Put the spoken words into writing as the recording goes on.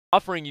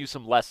offering you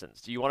some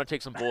lessons. Do you want to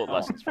take some bullet Oh,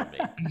 lessons from me?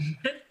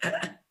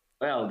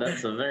 well,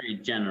 that's a very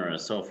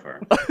generous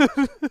offer,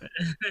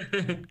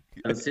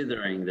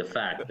 considering the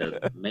fact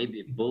that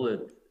maybe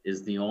bullet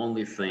is the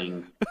only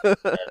thing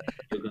that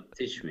you can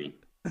teach me,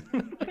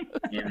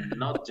 and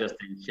not just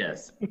in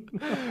chess.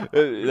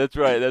 That's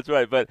right. That's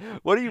right. But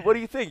what do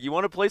you think? You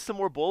want to play some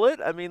more bullet?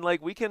 I mean,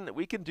 like we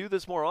can do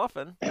this more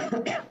often.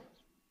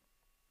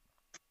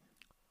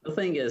 The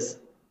thing is,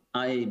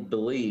 I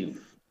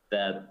believe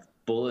that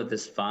bullet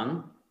is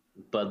fun,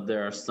 but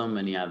there are so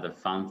many other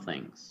fun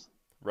things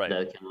Right.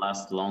 that can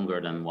last longer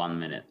than 1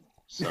 minute.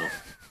 So,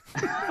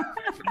 Are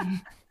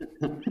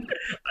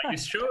you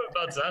sure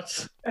about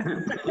that?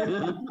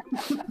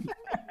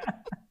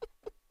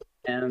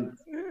 and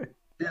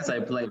since I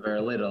play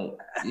very little,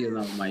 you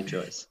know my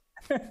choice.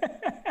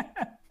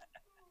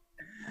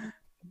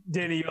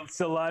 Danny, you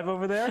still alive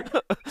over there?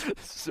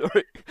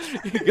 Sorry,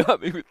 you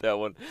got me with that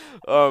one.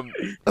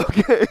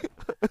 Okay.